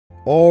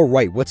All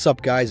right, what's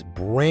up, guys?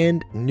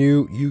 Brand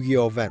new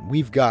Yu-Gi-Oh event.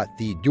 We've got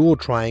the Duel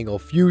Triangle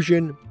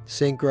Fusion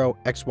Synchro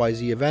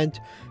XYZ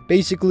event.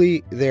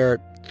 Basically, there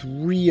are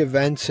 3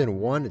 events in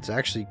one. It's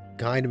actually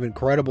kind of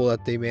incredible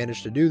that they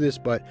managed to do this,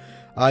 but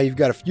you've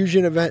got a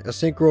Fusion event, a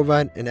Synchro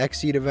event, an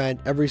Xseed event.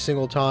 Every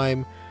single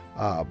time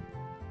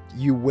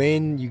you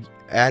win, you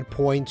add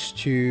points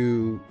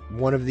to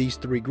one of these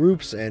 3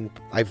 groups, and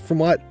from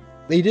what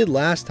they did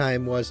last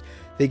time was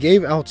they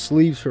gave out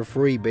sleeves for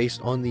free based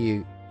on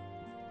the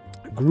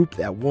group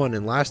that won,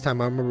 and last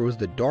time I remember it was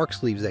the dark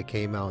sleeves that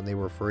came out and they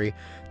were free.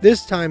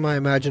 This time I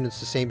imagine it's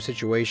the same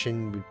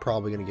situation. We're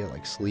probably going to get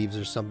like sleeves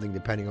or something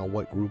depending on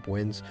what group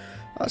wins,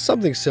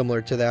 something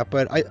similar to that.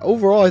 But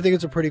overall I think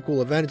it's a pretty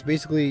cool event. It's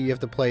basically you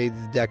have to play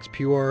the decks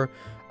pure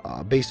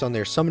based on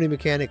their summoning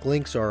mechanic.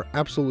 Links are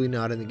absolutely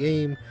not in the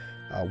game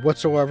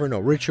whatsoever. No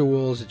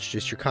rituals. It's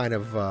just you're kind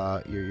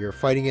of you're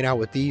fighting it out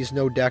with these.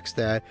 No decks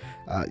that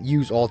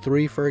use all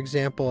 3, for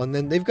example. And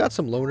then they've got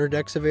some loner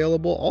decks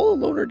available. All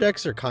the loner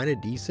decks are kind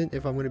of decent,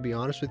 if I'm going to be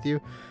honest with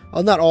you.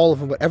 Not all of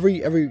them, but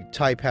every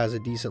type has a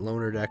decent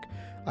loner deck.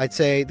 I'd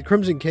say the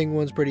Crimson King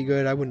one's pretty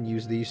good. I wouldn't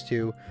use these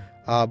two.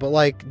 But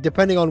like,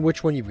 depending on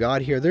which one you've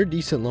got here, they're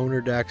decent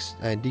loner decks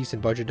and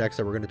decent budget decks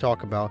that we're going to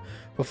talk about.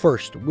 But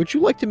first, would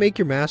you like to make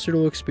your Master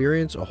Duel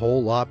experience a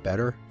whole lot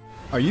better?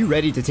 Are you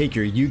ready to take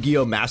your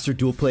Yu-Gi-Oh! Master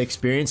Duel Play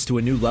experience to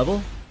a new level?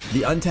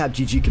 The Untapped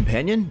GG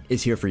Companion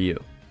is here for you.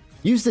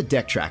 Use the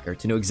deck tracker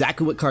to know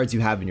exactly what cards you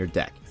have in your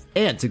deck,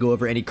 and to go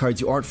over any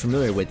cards you aren't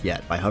familiar with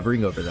yet by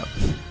hovering over them.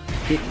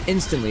 It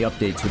instantly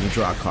updates when you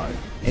draw a card,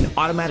 and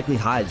automatically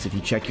hides if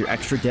you check your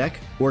extra deck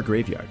or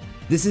graveyard.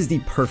 This is the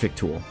perfect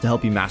tool to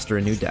help you master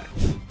a new deck.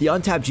 The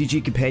Untapped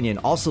GG Companion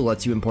also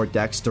lets you import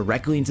decks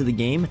directly into the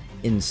game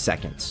in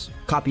seconds.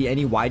 Copy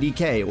any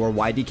YDK or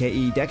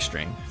YDKE deck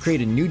string,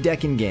 create a new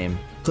deck in-game,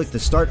 click the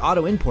Start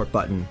Auto Import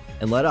button,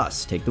 and let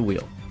us take the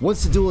wheel.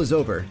 Once the duel is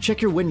over,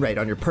 check your win rate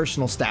on your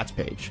personal stats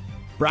page.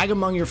 Brag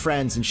among your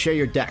friends and share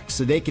your decks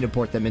so they can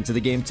import them into the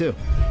game too.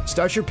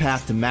 Start your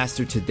path to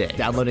master today,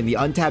 downloading the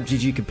Untapped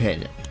GG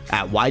Companion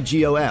at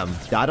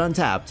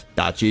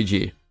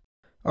ygom.untapped.gg.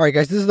 Alright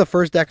guys, this is the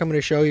first deck I'm going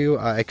to show you.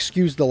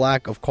 Excuse the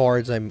lack of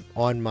cards. I'm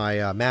on my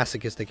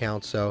Masochist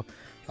account, so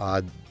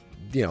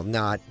you know,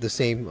 not the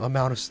same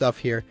amount of stuff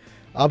here.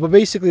 But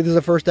basically, this is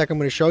the first deck I'm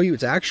going to show you.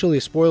 It's actually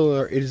a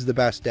spoiler. It is the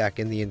best deck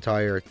in the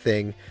entire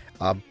thing.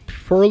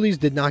 Purrelys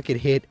did not get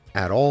hit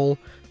at all.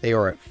 They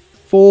are at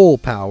full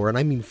power, and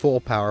I mean full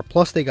power.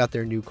 Plus, they got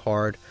their new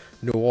card,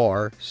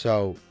 Noir.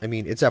 So, I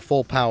mean, it's at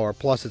full power.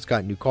 Plus, it's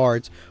got new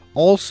cards.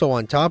 Also,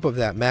 on top of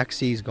that,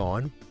 Maxi's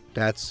gone.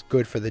 That's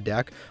good for the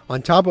deck.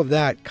 On top of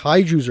that,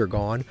 Kaijus are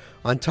gone.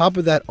 On top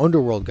of that,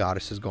 Underworld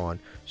Goddess is gone.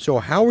 So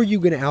how are you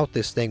going to out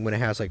this thing when it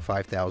has like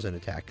 5,000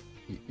 attack?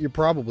 You're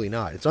probably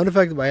not. It's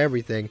unaffected by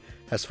everything,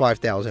 has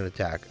 5,000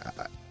 attack.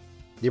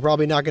 You're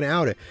probably not going to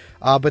out it.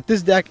 But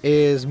this deck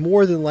is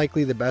more than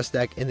likely the best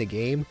deck in the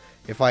game,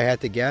 if I had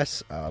to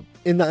guess.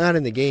 Not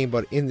in the game,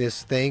 but in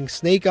this thing.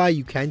 Snake Eye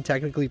you can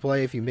technically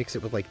play if you mix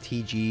it with like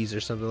TGs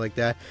or something like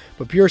that.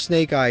 But pure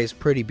Snake Eye is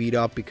pretty beat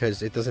up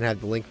because it doesn't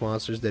have the Link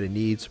monsters that it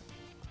needs,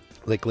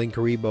 like Link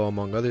Karibo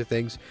among other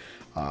things.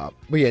 But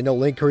yeah, no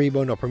Link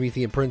Karibo, no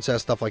Promethean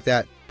Princess, stuff like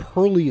that.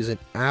 Purrely is an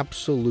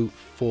absolute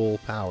full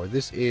power.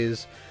 This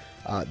is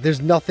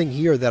there's nothing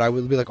here that I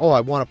would be like, oh,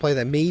 I want to play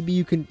that. Maybe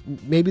you can,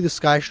 maybe the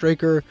Sky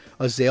Striker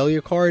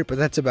Azalea card, but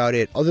that's about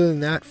it. Other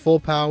than that, full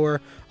power.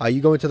 You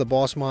go into the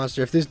boss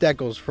monster. If this deck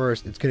goes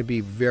first, it's going to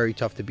be very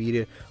tough to beat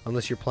it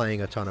unless you're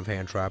playing a ton of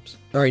hand traps.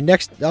 All right,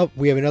 next up,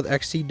 we have another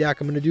XC deck.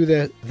 I'm going to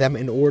do them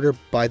in order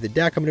by the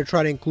deck. I'm going to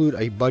try to include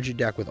a budget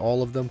deck with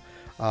all of them.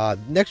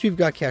 Next, we've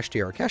got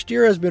Kashtira.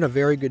 Kashtira has been a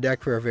very good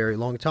deck for a very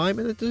long time,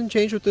 and it doesn't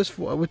change with this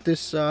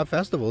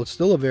festival. It's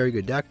still a very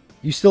good deck.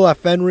 You still have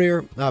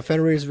Fenrir.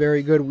 Fenrir is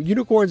very good.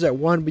 Unicorn's at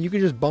 1, but you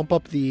can just bump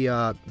up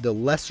the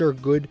lesser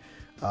good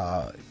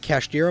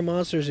Kashtira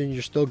monsters, and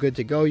you're still good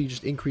to go. You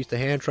just increase the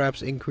hand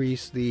traps,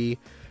 increase the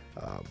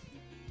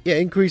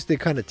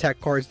kind of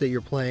tech cards that you're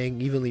playing,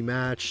 evenly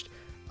matched.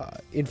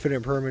 Infinite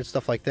impermanence,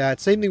 stuff like that.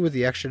 Same thing with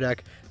the extra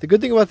deck. The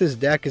good thing about this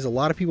deck is a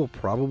lot of people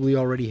probably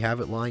already have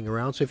it lying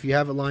around. So if you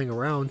have it lying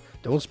around,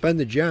 don't spend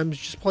the gems.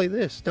 Just play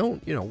this.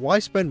 Don't, you know, why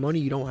spend money?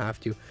 You don't have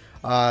to.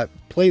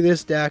 Play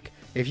this deck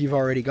if you've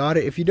already got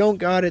it. If you don't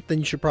got it, then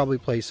you should probably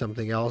play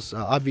something else.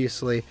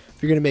 Obviously,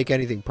 if you're going to make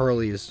anything,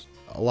 Purrely is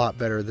a lot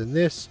better than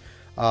this.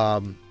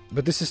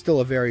 But this is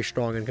still a very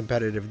strong and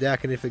competitive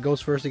deck, and if it goes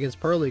first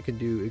against Purrely, it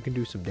can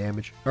do some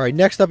damage. All right,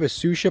 next up is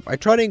Suship. I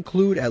try to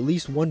include at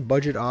least one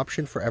budget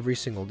option for every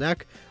single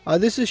deck.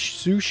 This is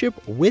Suship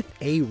with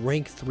a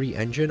rank 3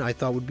 engine. I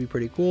thought would be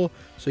pretty cool.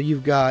 So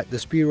you've got the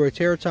Speedroid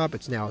Terratop.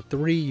 It's now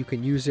 3. You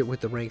can use it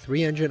with the rank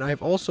 3 engine.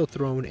 I've also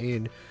thrown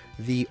in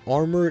the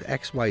Armored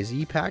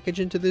XYZ package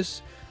into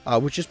this,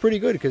 which is pretty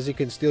good because it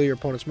can steal your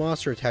opponent's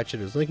monster, attach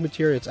it as link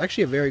material. It's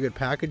actually a very good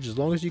package. As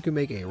long as you can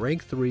make a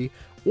rank 3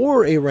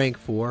 or a rank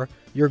 4,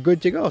 you're good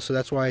to go. So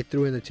that's why I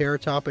threw in the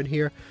Terratop in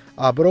here.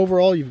 But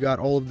overall, you've got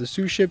all of the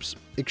Suships.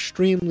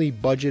 Extremely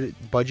budget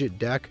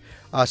deck.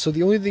 So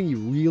the only thing you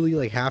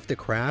really have to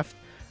craft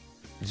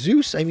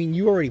Zeus, I mean,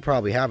 you already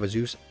probably have a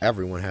Zeus.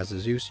 Everyone has a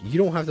Zeus. You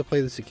don't have to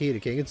play the Cicada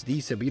King. It's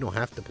decent, but you don't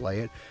have to play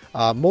it.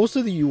 Most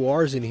of the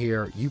URs in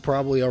here, you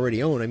probably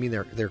already own. I mean,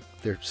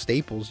 they're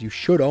staples. You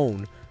should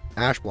own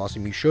Ash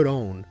Blossom. You should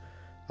own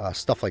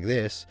stuff like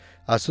this.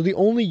 So the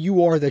only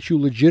UR that you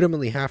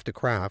legitimately have to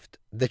craft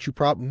that you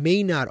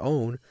may not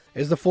own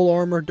is the full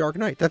armor Dark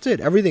Knight. That's it.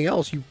 Everything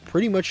else you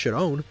pretty much should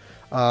own.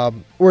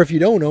 Or if you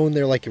don't own,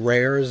 they're like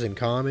rares and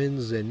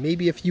commons and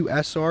maybe a few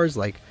SRs.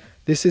 Like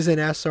this is an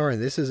SR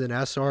and this is an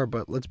SR,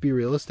 but let's be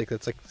realistic.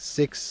 That's like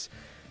 6.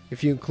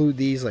 If you include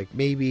these, like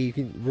maybe you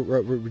can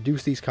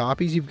reduce these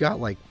copies. You've got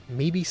like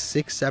maybe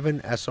 6,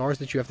 7 SRs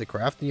that you have to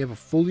craft, and you have a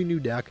fully new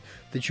deck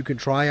that you can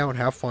try out and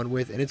have fun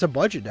with. And it's a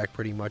budget deck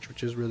pretty much,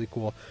 which is really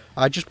cool.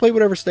 Just play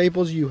whatever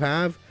staples you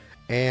have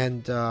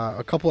and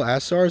a couple of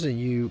SRs, and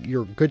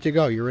you're good to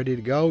go. You're ready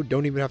to go.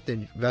 Don't even have to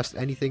invest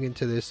anything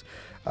into this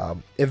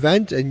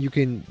event, and you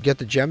can get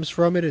the gems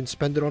from it and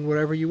spend it on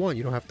whatever you want.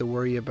 You don't have to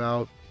worry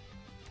about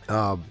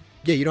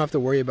you don't have to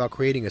worry about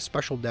creating a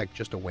special deck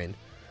just to win.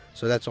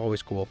 So that's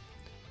always cool.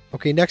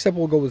 Okay, next up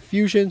we'll go with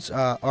fusions.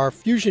 Our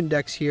fusion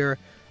decks here.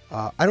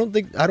 I don't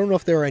know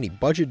if there are any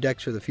budget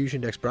decks for the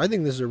fusion decks, but I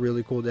think this is a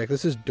really cool deck.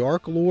 This is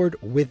Dark Lord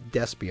with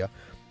Despia.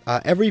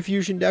 Every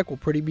fusion deck will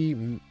pretty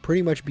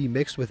much be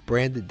mixed with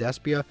branded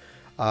Despia,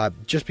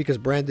 just because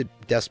branded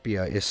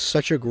Despia is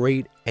such a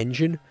great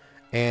engine,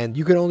 and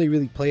you can only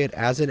really play it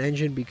as an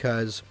engine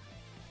because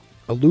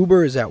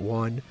Aluber is at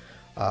 1,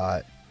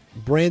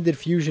 branded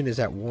fusion is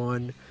at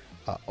 1,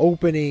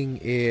 opening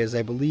is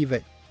I believe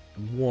at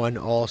 1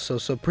 also,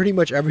 so pretty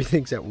much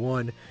everything's at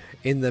 1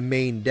 in the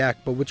main deck.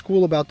 But what's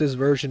cool about this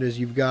version is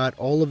you've got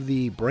all of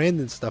the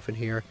branded stuff in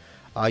here.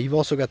 You've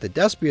also got the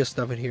Despia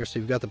stuff in here, so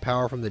you've got the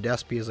power from the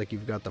Despias, like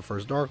you've got the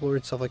first Dark Lord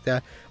and stuff like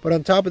that. But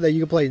on top of that,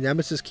 you can play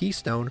Nemesis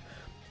Keystone,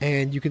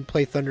 and you can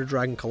play Thunder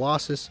Dragon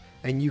Colossus,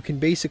 and you can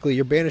basically,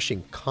 you're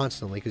banishing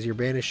constantly, because you're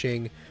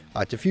banishing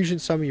to Fusion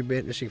Summon, you're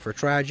banishing for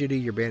Tragedy,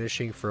 you're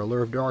banishing for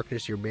Allure of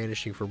Darkness, you're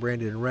banishing for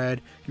Branded in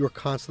Red, you're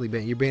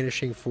constantly you're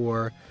banishing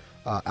for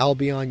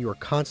Albion, you are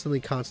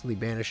constantly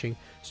banishing.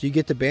 So you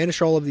get to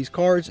banish all of these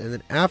cards, and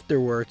then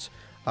afterwards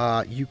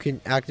you can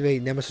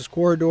activate Nemesis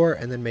Corridor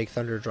and then make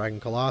Thunder Dragon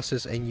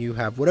Colossus, and you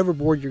have whatever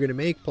board you're going to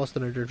make plus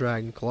Thunder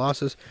Dragon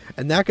Colossus,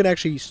 and that could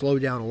actually slow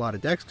down a lot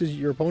of decks because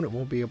your opponent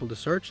won't be able to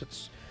search.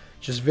 It's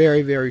just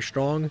very, very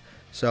strong.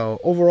 So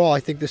overall, I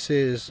think this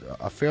is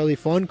a fairly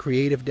fun,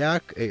 creative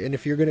deck, and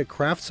if you're going to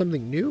craft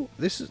something new,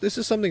 this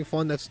is something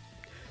fun. This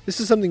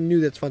is something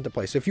new that's fun to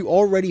play. So if you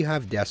already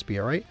have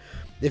Despia, right?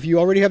 If you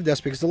already have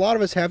Despia, because a lot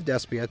of us have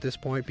Despia at this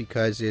point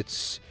because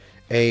it's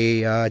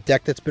a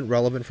deck that's been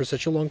relevant for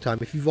such a long time.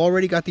 If you've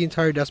already got the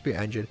entire Despia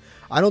engine,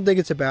 I don't think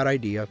it's a bad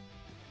idea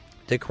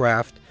to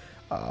craft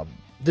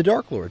the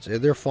Dark Lords.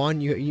 They're fun.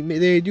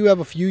 They do have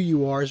a few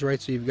URs,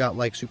 right? So you've got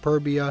like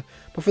Superbia,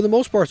 but for the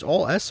most part, it's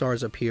all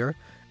SRs up here.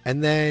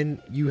 And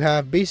then you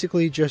have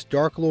basically just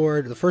Dark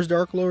Lord, the first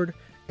Dark Lord,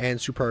 and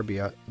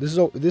Superbia.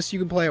 This you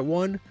can play at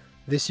 1.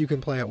 This you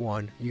can play at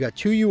 1. You got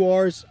 2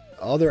 URs,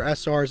 other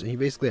SRs, and you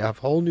basically have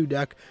a whole new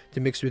deck to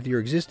mix with your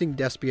existing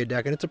Despia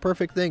deck, and it's a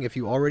perfect thing. If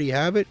you already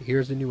have it,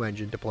 here's the new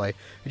engine to play.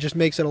 It just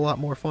makes it a lot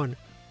more fun.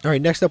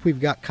 Alright, next up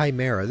we've got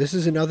Chimera. This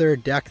is another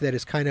deck that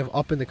is kind of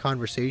up in the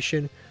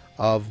conversation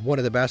of one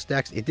of the best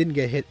decks. It didn't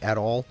get hit at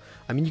all.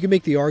 I mean, you can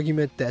make the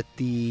argument that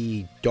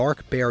the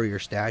Dark Barrier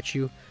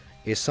statue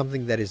is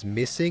something that is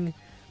missing,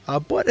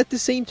 but at the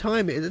same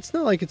time, it's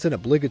not like it's an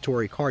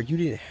obligatory card. You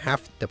didn't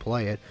have to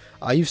play it.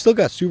 You've still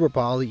got Super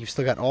Poly. You've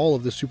still got all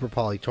of the Super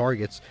Poly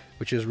targets,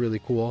 which is really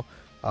cool.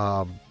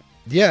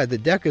 Yeah, the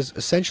deck is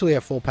essentially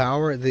at full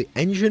power. The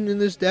engine in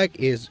this deck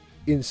is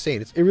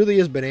insane. It really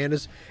is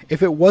bananas.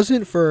 If it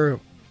wasn't for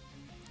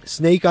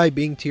Snake Eye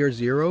being tier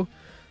 0,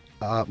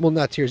 well,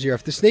 not tier 0.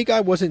 If the Snake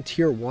Eye wasn't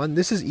tier 1,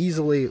 this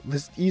easily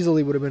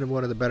would have been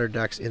one of the better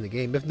decks in the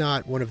game, if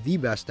not one of the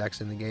best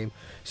decks in the game.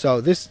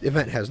 So this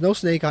event has no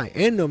Snake Eye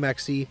and no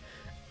Mexi,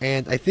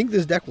 and I think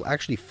this deck will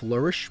actually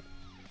flourish.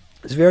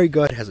 It's very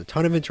good, it has a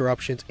ton of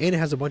interruptions, and it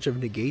has a bunch of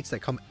negates that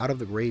come out of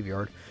the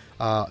graveyard.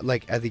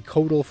 Like at the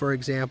Codal, for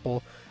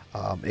example,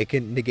 it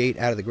can negate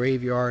out of the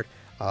graveyard.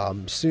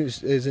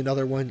 Is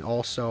another one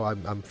also,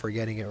 I'm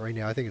forgetting it right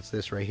now. I think it's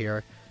this right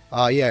here.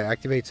 Yeah,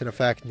 activates an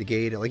effect,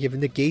 negate it. Like, you have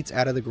negates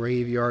out of the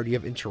graveyard, you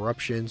have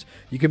interruptions.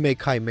 You can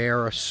make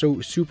Chimera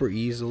super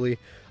easily.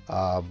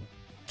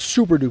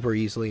 Super duper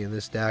easily in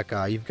this deck.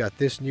 You've got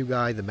this new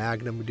guy, the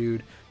Magnum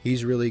dude.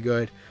 He's really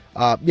good.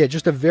 Yeah,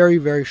 just a very,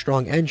 very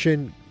strong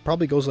engine.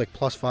 Probably goes like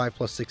 +5,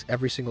 +6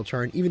 every single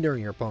turn, even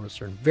during your opponent's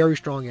turn. Very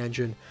strong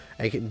engine,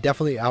 and you can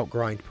definitely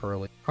outgrind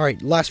Purrely.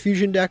 Alright, last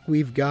fusion deck,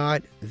 we've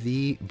got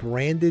the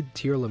branded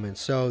tearlament.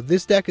 So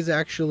this deck is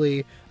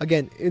actually,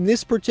 again, in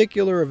this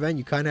particular event,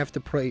 you kind of have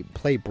to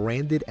play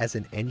branded as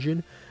an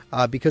engine,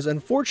 because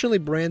unfortunately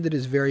branded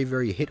is very,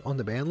 very hit on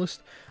the ban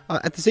list.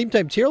 At the same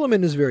time,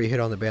 tearlament is very hit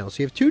on the ban list.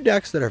 So you have 2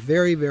 decks that are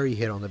very, very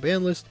hit on the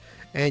ban list,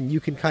 and you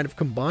can kind of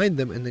combine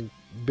them and then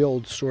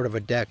build sort of a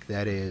deck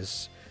that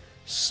is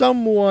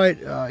somewhat,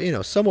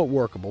 somewhat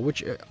workable,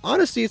 which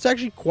honestly, it's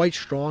actually quite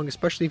strong,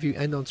 especially if you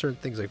end on certain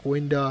things like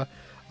Winda,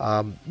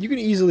 You can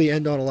easily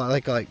end on a lot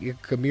like a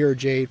chimera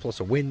jade plus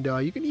a window.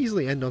 You can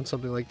easily end on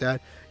something like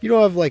that. You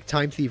don't have like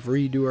Time Thief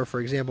Redoer, for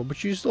example,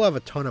 but you still have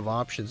a ton of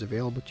options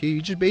available to you.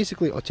 You just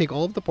basically take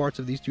all of the parts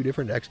of these two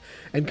different decks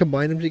and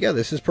combine them together.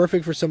 This is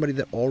perfect for somebody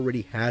that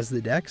already has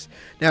the decks.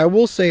 Now, I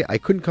will say I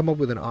couldn't come up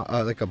with an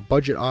like a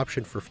budget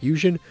option for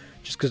Fusion,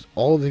 just because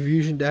all of the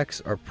Fusion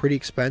decks are pretty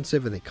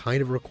expensive and they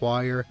kind of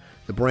require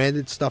the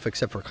branded stuff,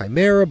 except for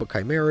Chimera. But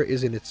Chimera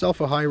is in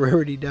itself a high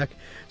rarity deck,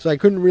 so I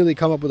couldn't really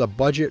come up with a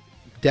budget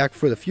deck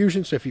for the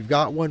Fusion. So if you've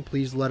got one,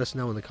 please let us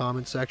know in the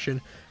comments section,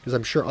 because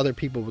I'm sure other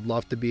people would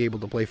love to be able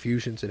to play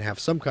Fusions and have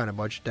some kind of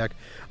budget deck.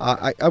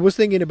 I was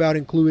thinking about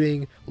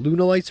including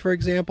Lunalights, for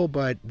example,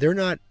 but they're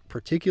not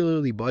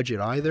particularly budget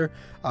either,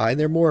 and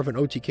they're more of an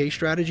OTK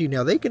strategy.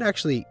 Now they can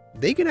actually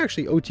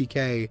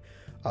OTK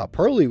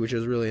purrely, which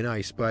is really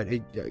nice, but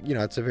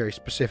it's a very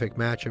specific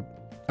matchup.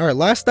 All right,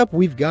 last up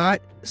we've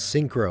got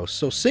Synchros.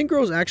 So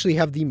Synchros actually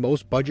have the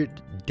most budget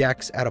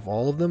decks out of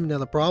all of them. Now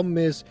the problem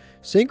is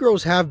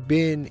Synchros have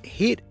been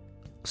hit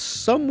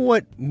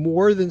somewhat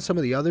more than some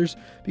of the others,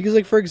 because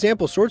like for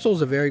example, Sword Soul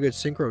is a very good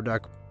Synchro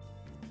deck,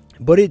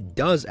 but it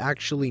does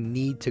actually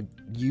need to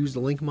use the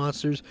Link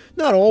monsters.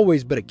 Not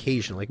always, but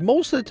occasionally. Like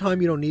most of the time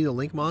you don't need the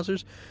Link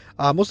monsters.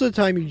 Most of the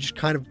time you just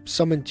kind of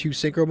summon two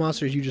Synchro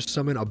monsters. You just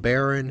summon a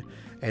Baron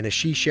and a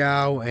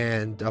Shishao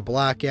and a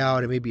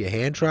Blackout and maybe a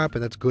Hand Trap,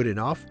 and that's good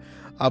enough.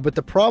 But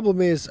the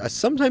problem is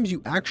sometimes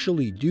you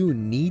actually do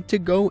need to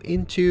go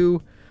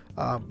into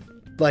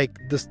like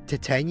the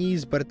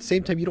Tetenyis, but at the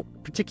same time you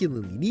don't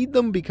particularly need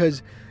them,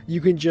 because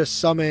you can just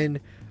summon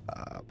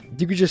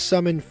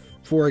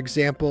for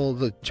example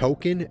the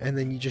token, and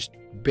then you just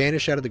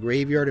banish out of the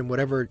graveyard, and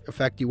whatever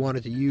effect you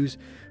wanted to use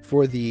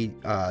for the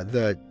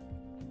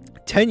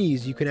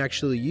Tenyis you can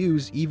actually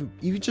use even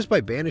just by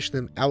banishing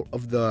them out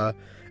of the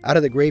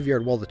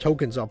graveyard while the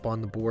token's up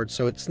on the board.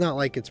 So it's not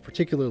like it's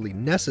particularly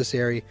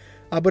necessary,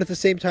 but at the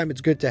same time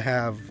it's good to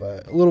have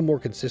a little more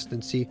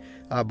consistency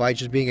by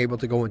just being able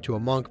to go into a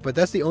monk. But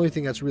that's the only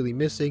thing that's really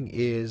missing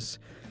is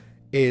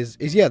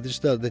yeah,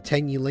 just the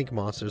Tenyi Link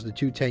monsters, the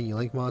two Tenyi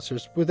Link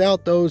monsters.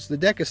 Without those, the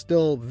deck is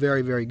still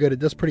very, very good. It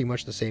does pretty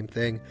much the same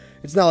thing.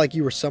 It's not like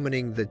you were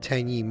summoning the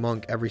Tenyi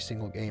monk every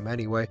single game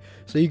anyway,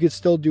 so you could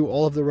still do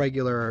all of the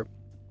regular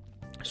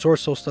Sword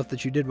Soul stuff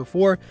that you did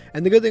before.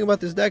 And the good thing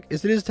about this deck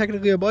is it is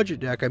technically a budget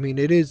deck. I mean,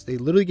 it is. They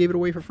literally gave it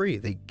away for free.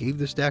 They gave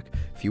this deck.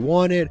 If you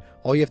want it,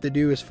 all you have to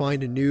do is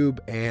find a noob,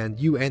 and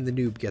you and the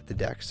noob get the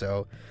deck.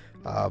 So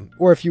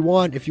or if you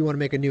want to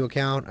make a new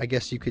account, I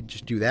guess you could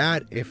just do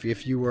that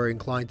if you were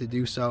inclined to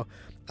do so.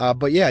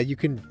 But yeah, you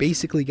can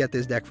basically get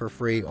this deck for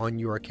free on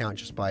your account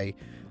just by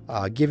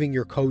giving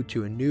your code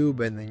to a noob,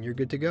 and then you're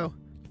good to go.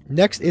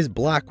 Next is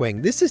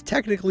Blackwing. This is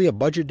technically a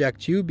budget deck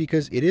too,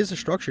 because it is a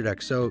structure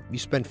deck. So you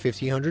spend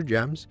 1,500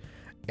 gems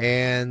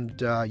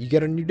and you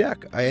get a new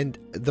deck. And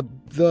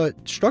the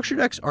structure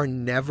decks are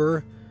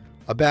never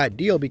a bad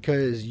deal,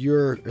 because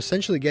you're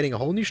essentially getting a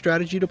whole new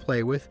strategy to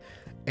play with,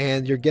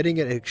 and you're getting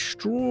it at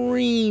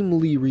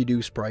extremely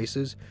reduced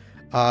prices,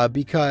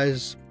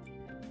 because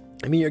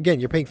I mean, again,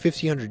 you're paying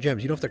 1,500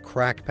 gems. You don't have to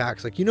crack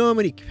packs. Like, you know how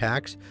many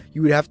packs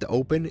you would have to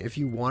open if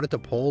you wanted to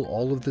pull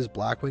all of this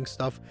Blackwing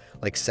stuff,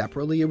 like,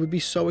 separately? It would be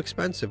so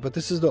expensive. But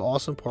this is the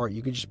awesome part.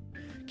 You can just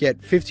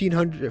get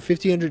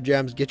 1,500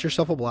 gems, get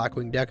yourself a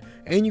Blackwing deck,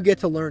 and you get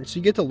to learn. So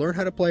you get to learn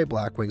how to play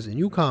Blackwings, a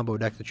new combo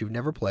deck that you've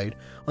never played.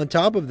 On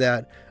top of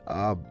that,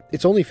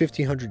 it's only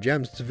 1,500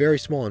 gems. It's a very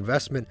small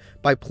investment.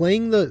 By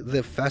playing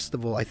the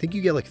festival, I think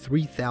you get like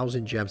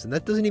 3,000 gems, and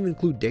that doesn't even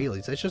include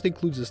dailies. That just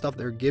includes the stuff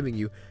they're giving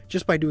you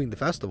just by doing the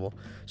festival.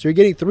 So you're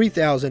getting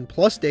 3,000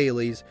 plus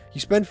dailies. You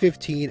spend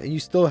 15, and you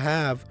still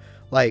have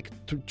like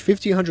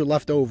 1,500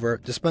 left over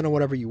to spend on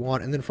whatever you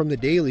want. And then from the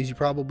dailies, you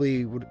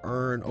probably would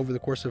earn, over the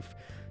course of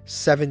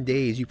 7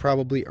 days, you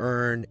probably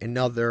earn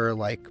another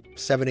like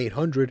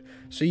 700-800.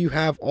 So you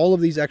have all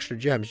of these extra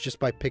gems just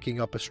by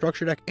picking up a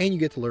structure deck, and you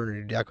get to learn a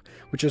new deck,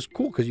 which is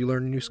cool because you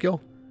learn a new skill.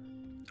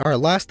 All right,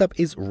 last up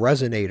is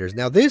Resonators.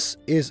 Now this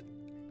is,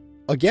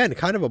 again,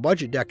 kind of a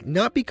budget deck,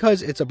 not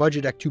because it's a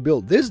budget deck to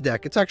build this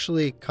deck. It's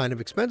actually kind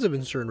of expensive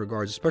in certain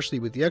regards, especially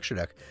with the extra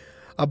deck.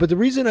 But the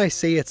reason I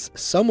say it's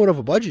somewhat of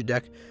a budget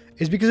deck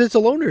is because it's a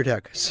loner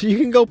deck. So you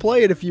can go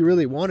play it if you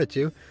really wanted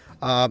to.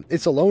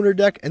 It's a loner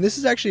deck, and this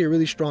is actually a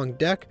really strong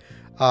deck.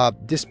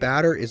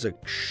 Disbatter is an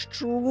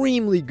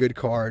extremely good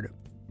card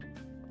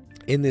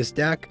in this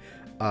deck.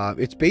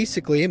 It's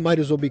basically, it might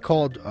as well be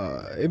called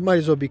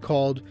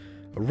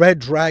Red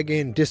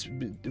Dragon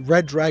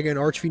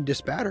Archfiend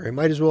Disbatter. It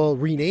might as well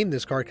rename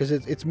this card, because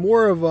it's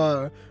more of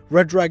a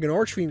Red Dragon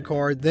Archfiend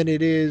card than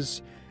it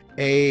is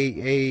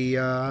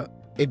a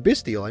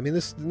Bestial. I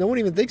mean, no one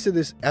even thinks of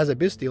this as a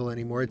Bestial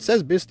anymore. It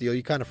says Bestial,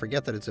 you kind of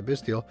forget that it's a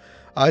Bestial.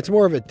 It's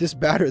more of a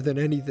Disbatter than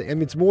anything. I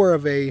mean, it's more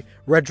of a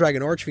Red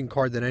Dragon Archfiend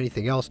card than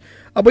anything else.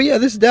 But yeah,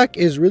 this deck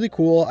is really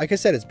cool. Like I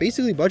said, it's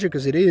basically budget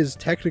because it is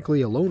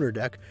technically a loner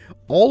deck.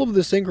 All of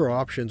the synchro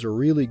options are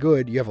really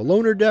good. You have a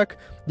loner deck,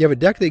 you have a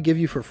deck they give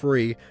you for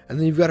free, and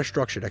then you've got a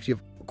structure deck. So you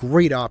have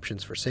great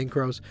options for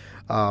synchros.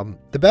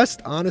 The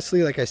best,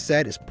 honestly, like I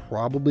said, is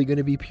probably going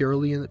to be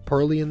purrely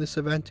in this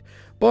event.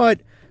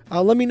 But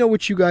let me know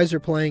what you guys are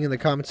playing in the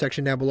comment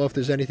section down below if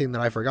there's anything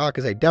that I forgot,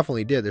 because I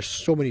definitely did. There's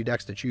so many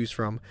decks to choose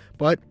from.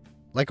 But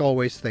like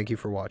always, thank you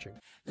for watching.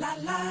 La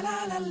la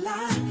la la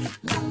la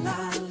la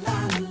la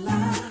la la.